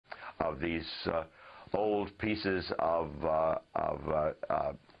these old pieces of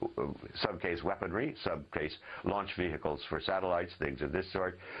some case weaponry, some case launch vehicles for satellites, things of this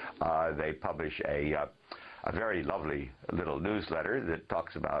sort. They publish a very lovely little newsletter that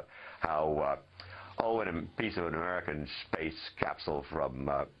talks about how in a piece of an American space capsule from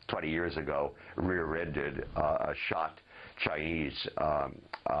 20 years ago rear-ended a shot Chinese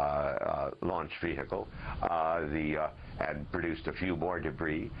launch vehicle and produced a few more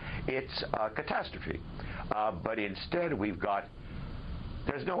debris. It's a catastrophe. But instead we've got,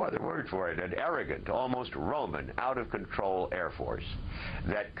 there's no other word for it, an arrogant, almost Roman, out-of-control Air Force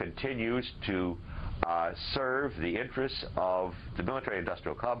that continues to serve the interests of the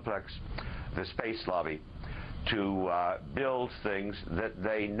military-industrial complex, the space lobby, to build things that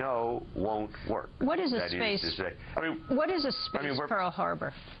they know won't work. What is a space? What is a space Pearl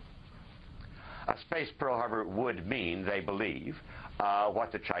Harbor? A space Pearl Harbor would mean, they believe,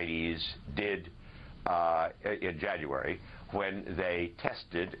 what the Chinese did in January when they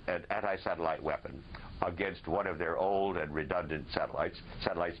tested an anti-satellite weapon against one of their old and redundant satellites.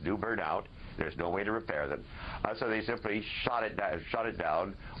 Satellites do burn out. There's no way to repair them. So they simply shot it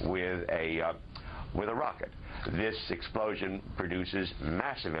down with a rocket. This explosion produces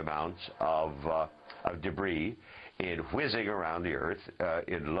massive amounts of debris whizzing around the Earth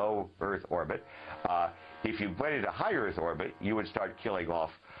in low Earth orbit. If you went into high Earth orbit, you would start killing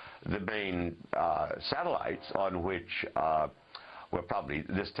off the main satellites on which, well, probably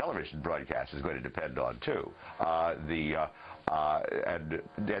this television broadcast is going to depend on too. And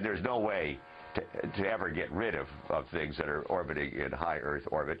there's no way to ever get rid of things that are orbiting in high Earth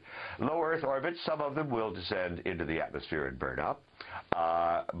orbit. Low Earth orbit, some of them will descend into the atmosphere and burn up.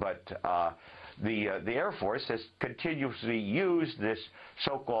 But the Air Force has continuously used this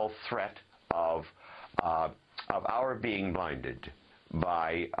so-called threat of our being blinded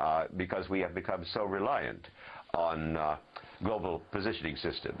by because we have become so reliant on global positioning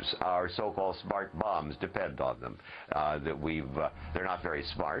systems. Our so-called smart bombs depend on them. They're not very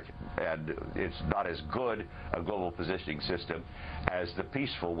smart, and it's not as good a global positioning system as the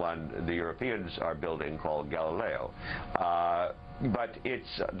peaceful one the Europeans are building called Galileo. But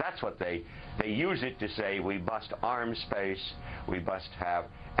that's what they use it to say we must arm space, we must have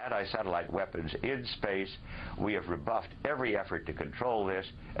anti-satellite weapons in space. We have rebuffed every effort to control this,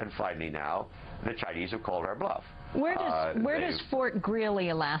 and finally now the Chinese have called our bluff. Where does Fort Greely,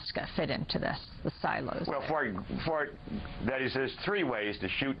 Alaska fit into this, the silos? Well, that is, there's three ways to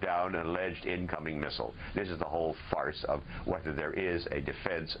shoot down an alleged incoming missile. This is the whole farce of whether there is a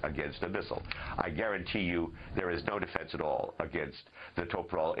defense against a missile. I guarantee you there is no defense at all against the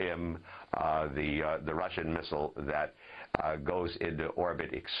Topral-M, the Russian missile that goes into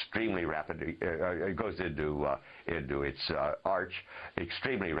orbit extremely rapidly. It goes into its arch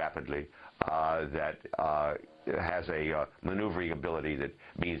extremely rapidly. That has a maneuvering ability that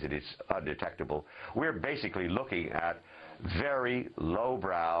means that it's undetectable. We're basically looking at very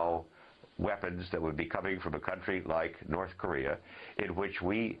lowbrow weapons that would be coming from a country like North Korea, in which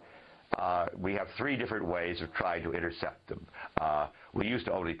we have three different ways of trying to intercept them. We used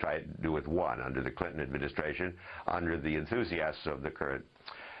to only try to do with one under the Clinton administration. Under the enthusiasts of the current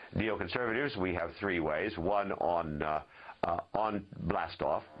neoconservatives, we have three ways. One on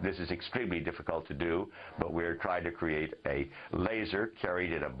blast-off. This is extremely difficult to do, but we're trying to create a laser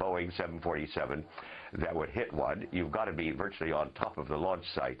carried in a Boeing 747 that would hit one. You've got to be virtually on top of the launch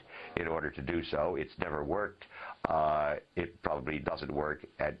site in order to do so. It's never worked. It probably doesn't work.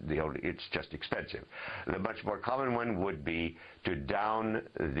 It's just expensive. The much more common one would be to down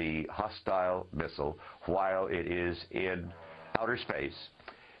the hostile missile while it is in outer space.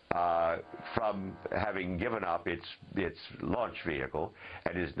 From having given up its launch vehicle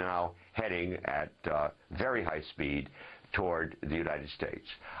and is now heading at very high speed toward the United States.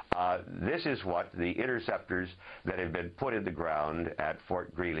 This is what the interceptors that have been put in the ground at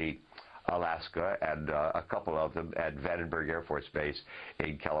Fort Greely, Alaska, and a couple of them at Vandenberg Air Force Base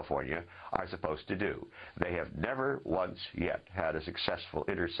in California are supposed to do. They have never once yet had a successful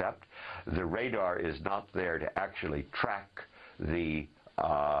intercept. The radar is not there to actually track the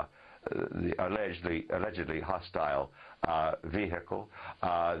allegedly hostile vehicle.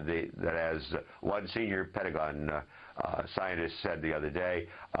 That, as one senior Pentagon scientist said the other day,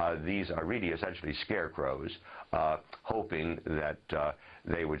 these are really essentially scarecrows, hoping that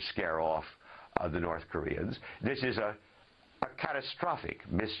they would scare off the North Koreans. This is a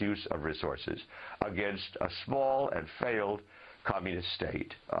catastrophic misuse of resources against a small and failed communist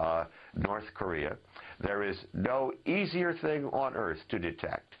state, North Korea. There is no easier thing on earth to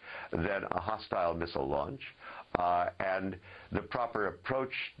detect than a hostile missile launch. And the proper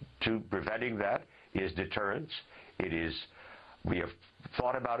approach to preventing that is deterrence. We have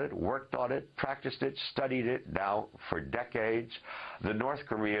thought about it, worked on it, practiced it, studied it now for decades. The North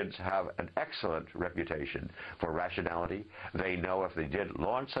Koreans have an excellent reputation for rationality. They know if they did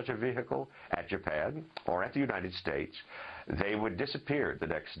launch such a vehicle at Japan or at the United States, they would disappear the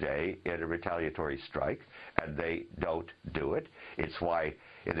next day in a retaliatory strike, and they don't do it. It's why,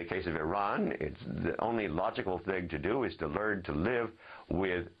 in the case of Iran, the only logical thing to do is to learn to live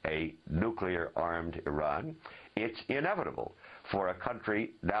with a nuclear-armed Iran. It's inevitable for a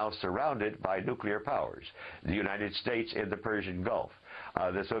country now surrounded by nuclear powers. The United States in the Persian Gulf,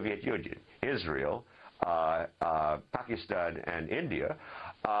 the Soviet Union, Israel, Pakistan, and India.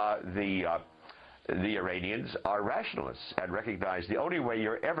 The Iranians are rationalists and recognize the only way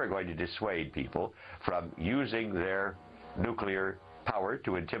you're ever going to dissuade people from using their nuclear power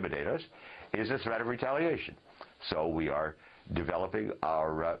to intimidate us is a threat of retaliation. So we are developing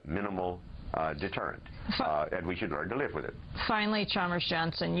our minimal deterrent, and we should learn to live with it. Finally, Chalmers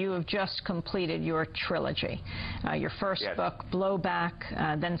Johnson, you have just completed your trilogy. Your first book,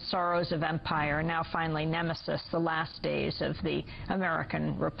 Blowback, then Sorrows of Empire, now finally Nemesis, The Last Days of the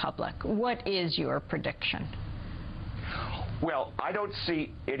American Republic. What is your prediction? Well, I don't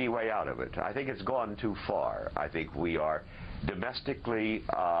see any way out of it. I think it's gone too far. I think we are domestically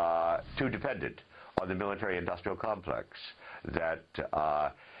too dependent on the military-industrial complex. That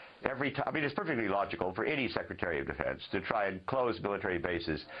every time, I mean, it's perfectly logical for any Secretary of Defense to try and close military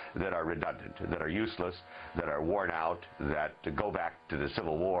bases that are redundant, that are useless, that are worn out, that go back to the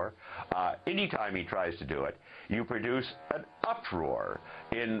Civil War. Anytime he tries to do it, you produce an uproar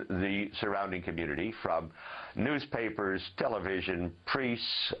in the surrounding community from newspapers, television,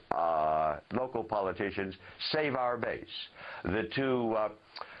 priests, local politicians. Save our base. The two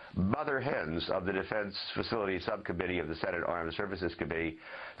mother hens of the Defense Facility Subcommittee of the Senate Armed Services Committee,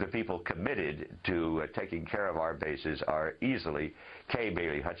 the people committed to taking care of our bases are easily Kay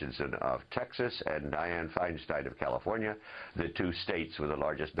Bailey Hutchinson of Texas and Dianne Feinstein of California, the two states with the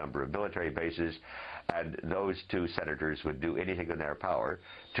largest number of military bases, and those two senators would do anything in their power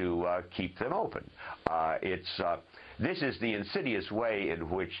to keep them open. This is the insidious way in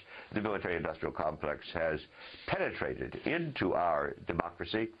which the military-industrial complex has penetrated into our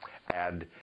democracy, and